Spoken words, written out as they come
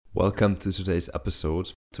Welcome to today's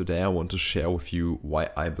episode. Today I want to share with you why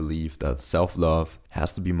I believe that self-love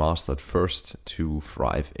has to be mastered first to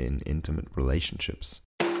thrive in intimate relationships.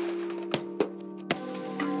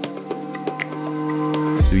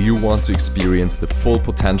 Do you want to experience the full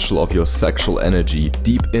potential of your sexual energy,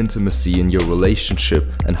 deep intimacy in your relationship,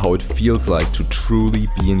 and how it feels like to truly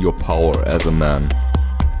be in your power as a man?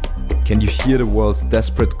 Can you hear the world's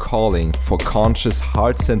desperate calling for conscious,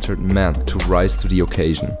 heart-centered men to rise to the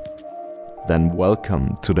occasion? Then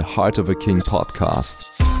welcome to the Heart of a King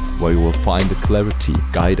podcast, where you will find the clarity,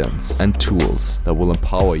 guidance, and tools that will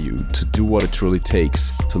empower you to do what it truly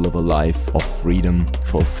takes to live a life of freedom,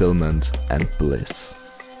 fulfillment, and bliss.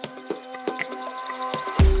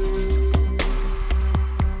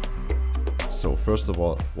 So first of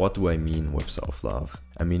all, what do I mean with self-love?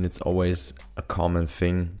 I mean, it's always a common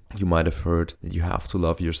thing. You might have heard that you have to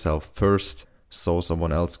love yourself first so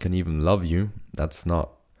someone else can even love you. That's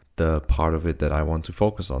not the part of it that I want to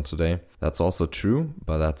focus on today. That's also true,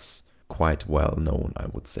 but that's quite well known, I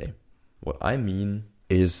would say. What I mean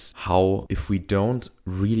is how if we don't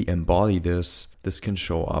really embody this can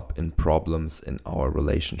show up in problems in our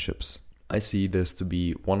relationships. I see this to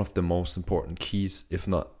be one of the most important keys, if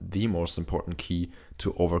not the most important key,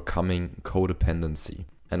 to overcoming codependency.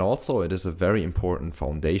 And also it is a very important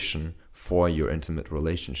foundation for your intimate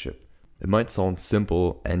relationship. It might sound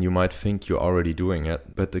simple and you might think you're already doing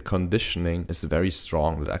it, but the conditioning is very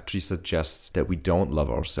strong that actually suggests that we don't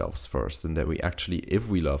love ourselves first and that we actually, if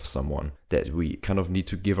we love someone, that we kind of need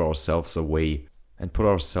to give ourselves away and put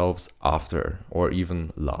ourselves after or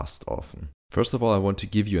even last often. First of all, I want to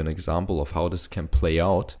give you an example of how this can play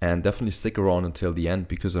out, and definitely stick around until the end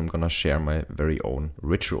because I'm gonna share my very own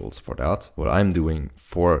rituals for that, what I'm doing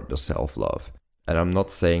for the self-love. And I'm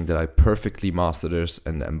not saying that I perfectly master this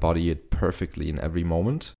and embody it perfectly in every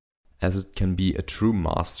moment, as it can be a true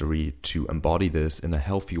mastery to embody this in a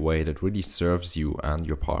healthy way that really serves you and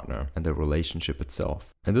your partner and the relationship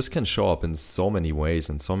itself. And this can show up in so many ways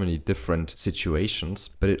and so many different situations,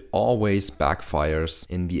 but it always backfires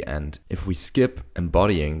in the end if we skip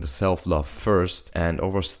embodying the self-love first and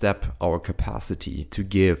overstep our capacity to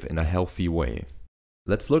give in a healthy way.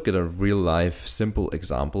 Let's look at a real life simple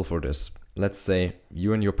example for this. Let's say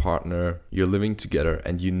you and your partner, you're living together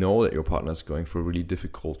and you know that your partner is going through a really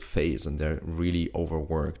difficult phase and they're really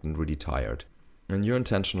overworked and really tired. And your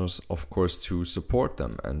intention is, of course, to support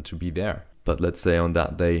them and to be there. But let's say on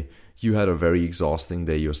that day, you had a very exhausting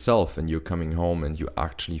day yourself and you're coming home and you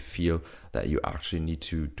actually feel that you actually need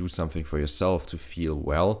to do something for yourself to feel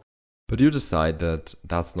well. But you decide that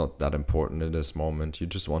that's not that important in this moment. You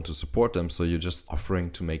just want to support them, so you're just offering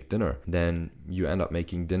to make dinner. Then you end up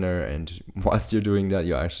making dinner, and whilst you're doing that,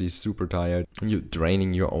 you're actually super tired. And you're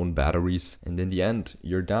draining your own batteries. And in the end,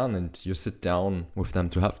 you're done and you sit down with them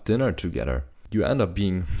to have dinner together. You end up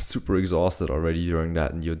being super exhausted already during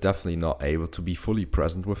that, and you're definitely not able to be fully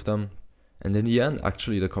present with them. And in the end,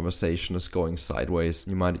 actually, the conversation is going sideways.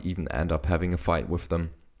 You might even end up having a fight with them.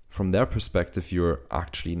 From their perspective, you're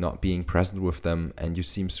actually not being present with them and you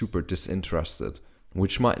seem super disinterested,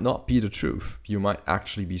 which might not be the truth. You might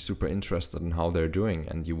actually be super interested in how they're doing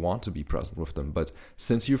and you want to be present with them. But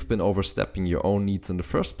since you've been overstepping your own needs in the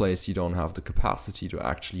first place, you don't have the capacity to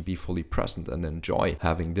actually be fully present and enjoy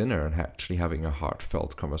having dinner and actually having a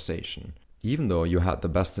heartfelt conversation. Even though you had the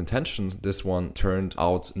best intentions, this one turned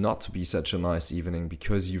out not to be such a nice evening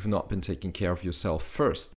because you've not been taking care of yourself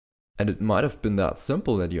first. And it might have been that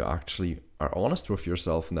simple that you actually are honest with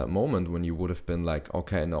yourself in that moment when you would have been like,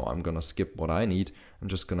 okay, no, I'm going to skip what I need. I'm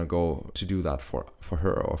just going to go to do that for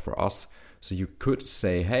her or for us. So you could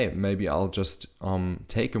say, hey, maybe I'll just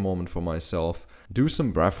take a moment for myself, do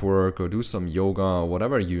some breath work or do some yoga or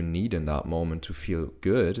whatever you need in that moment to feel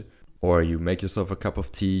good. Or you make yourself a cup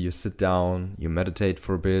of tea, you sit down, you meditate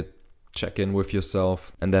for a bit, check in with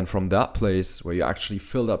yourself, and then from that place where you actually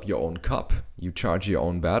filled up your own cup, you charge your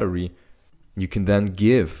own battery, you can then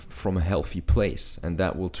give from a healthy place, and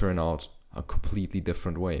that will turn out a completely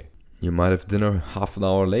different way. You might have dinner half an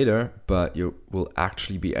hour later, but you will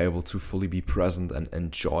actually be able to fully be present and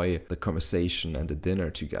enjoy the conversation and the dinner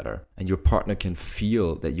together. And your partner can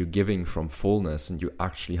feel that you're giving from fullness and you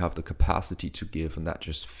actually have the capacity to give, and that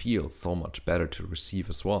just feels so much better to receive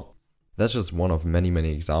as well. That's just one of many,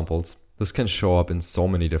 many examples. This can show up in so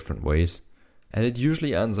many different ways. And it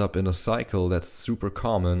usually ends up in a cycle that's super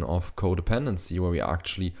common of codependency, where we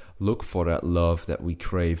actually look for that love that we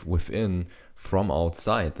crave within from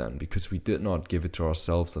outside then, because we did not give it to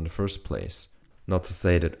ourselves in the first place. Not to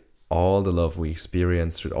say that all the love we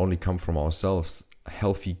experience should only come from ourselves.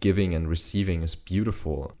 Healthy giving and receiving is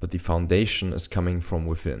beautiful, but the foundation is coming from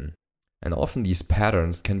within. And often these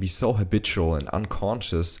patterns can be so habitual and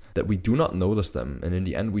unconscious that we do not notice them. And in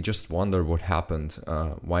the end, we just wonder what happened,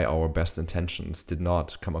 why our best intentions did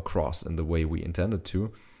not come across in the way we intended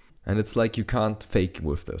to. And it's like you can't fake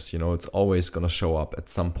with this, it's always going to show up at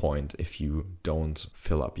some point if you don't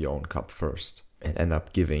fill up your own cup first and end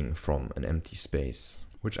up giving from an empty space,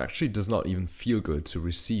 which actually does not even feel good to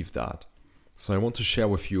receive that. So I want to share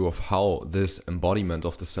with you of how this embodiment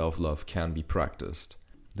of the self-love can be practiced.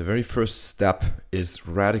 The very first step is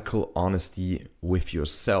radical honesty with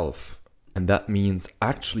yourself. And that means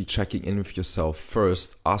actually checking in with yourself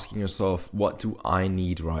first, asking yourself, what do I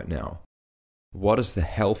need right now? What is the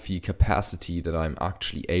healthy capacity that I'm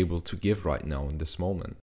actually able to give right now in this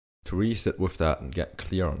moment? To really sit with that and get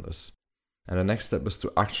clear on this. And the next step is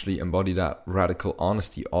to actually embody that radical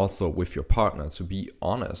honesty also with your partner, to be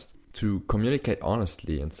honest, to communicate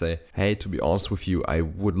honestly and say, hey, to be honest with you, I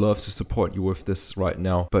would love to support you with this right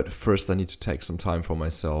now, but first I need to take some time for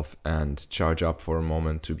myself and charge up for a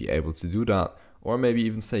moment to be able to do that. Or maybe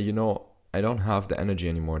even say, I don't have the energy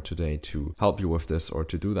anymore today to help you with this or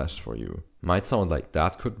to do that for you. Might sound like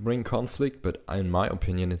that could bring conflict, but in my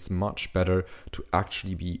opinion, it's much better to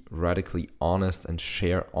actually be radically honest and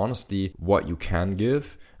share honestly what you can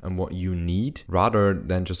give and what you need, rather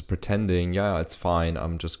than just pretending, yeah, it's fine,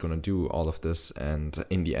 I'm just gonna do all of this, and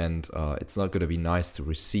in the end, it's not gonna be nice to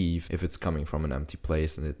receive if it's coming from an empty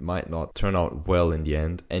place, and it might not turn out well in the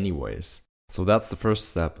end anyways. So that's the first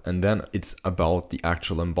step, and then it's about the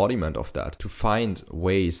actual embodiment of that, to find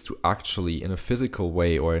ways to actually, in a physical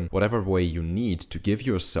way or in whatever way you need, to give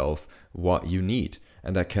yourself what you need.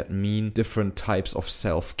 And that can mean different types of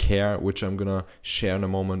self-care, which I'm gonna share in a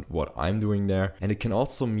moment what I'm doing there. And it can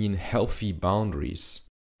also mean healthy boundaries.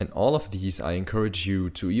 And all of these, I encourage you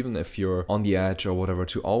to, even if you're on the edge or whatever,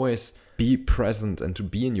 to always be present and to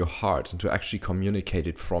be in your heart and to actually communicate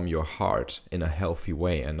it from your heart in a healthy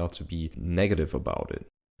way and not to be negative about it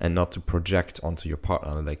and not to project onto your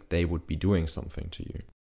partner like they would be doing something to you.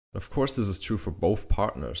 Of course, this is true for both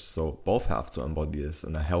partners, so both have to embody this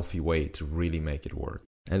in a healthy way to really make it work.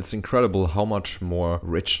 And it's incredible how much more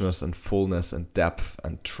richness and fullness and depth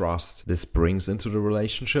and trust this brings into the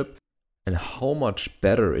relationship, and how much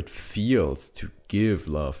better it feels to give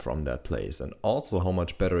love from that place, and also how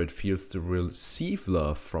much better it feels to receive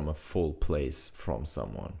love from a full place from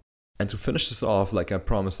someone. And to finish this off, like I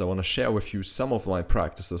promised, I want to share with you some of my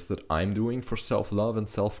practices that I'm doing for self-love and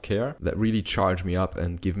self-care that really charge me up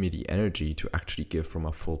and give me the energy to actually give from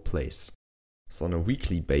a full place. So on a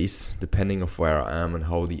weekly basis, depending on where I am and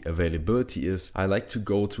how the availability is, I like to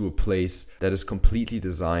go to a place that is completely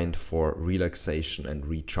designed for relaxation and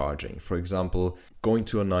recharging. For example, going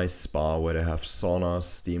to a nice spa where they have saunas,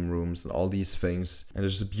 steam rooms and all these things. And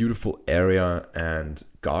there's a beautiful area and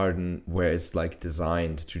garden where it's like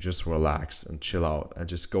designed to just relax and chill out. I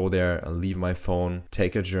just go there and leave my phone,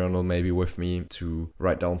 take a journal maybe with me to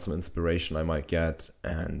write down some inspiration I might get.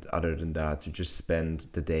 And other than that, to just spend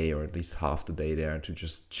the day or at least half the day there to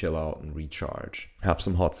just chill out and recharge. Have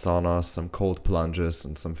some hot saunas, some cold plunges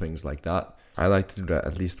and some things like that. I like to do that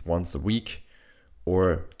at least once a week,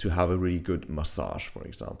 or to have a really good massage, for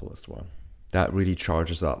example, as well. That really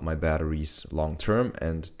charges up my batteries long term,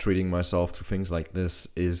 and treating myself to things like this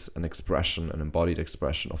is an embodied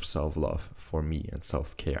expression of self-love for me and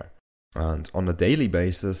self-care. And on a daily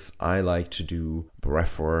basis, I like to do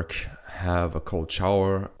breath work, have a cold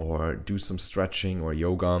shower, or do some stretching or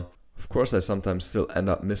yoga. Of course, I sometimes still end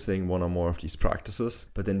up missing one or more of these practices,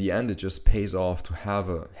 but in the end, it just pays off to have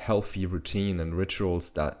a healthy routine and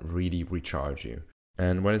rituals that really recharge you.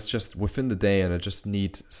 And when it's just within the day and I just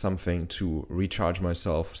need something to recharge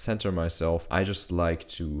myself, center myself, I just like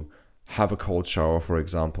to have a cold shower, for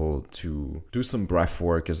example, to do some breath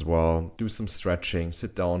work as well, do some stretching,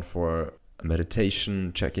 sit down for a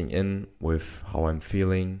meditation, checking in with how I'm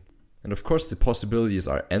feeling. And of course, the possibilities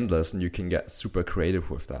are endless and you can get super creative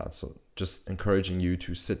with that. So just encouraging you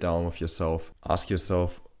to sit down with yourself, ask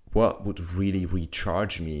yourself, what would really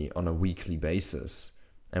recharge me on a weekly basis?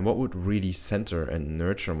 And what would really center and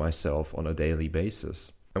nurture myself on a daily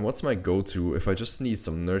basis? And what's my go-to if I just need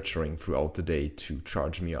some nurturing throughout the day to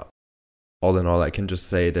charge me up? All in all, I can just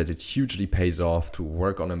say that it hugely pays off to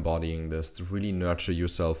work on embodying this, to really nurture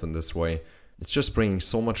yourself in this way. It's just bringing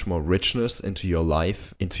so much more richness into your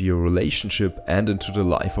life, into your relationship, and into the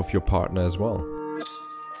life of your partner as well.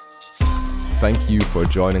 Thank you for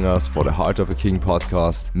joining us for the Heart of a King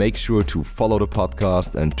podcast. Make sure to follow the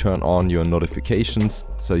podcast and turn on your notifications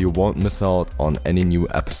so you won't miss out on any new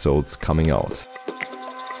episodes coming out.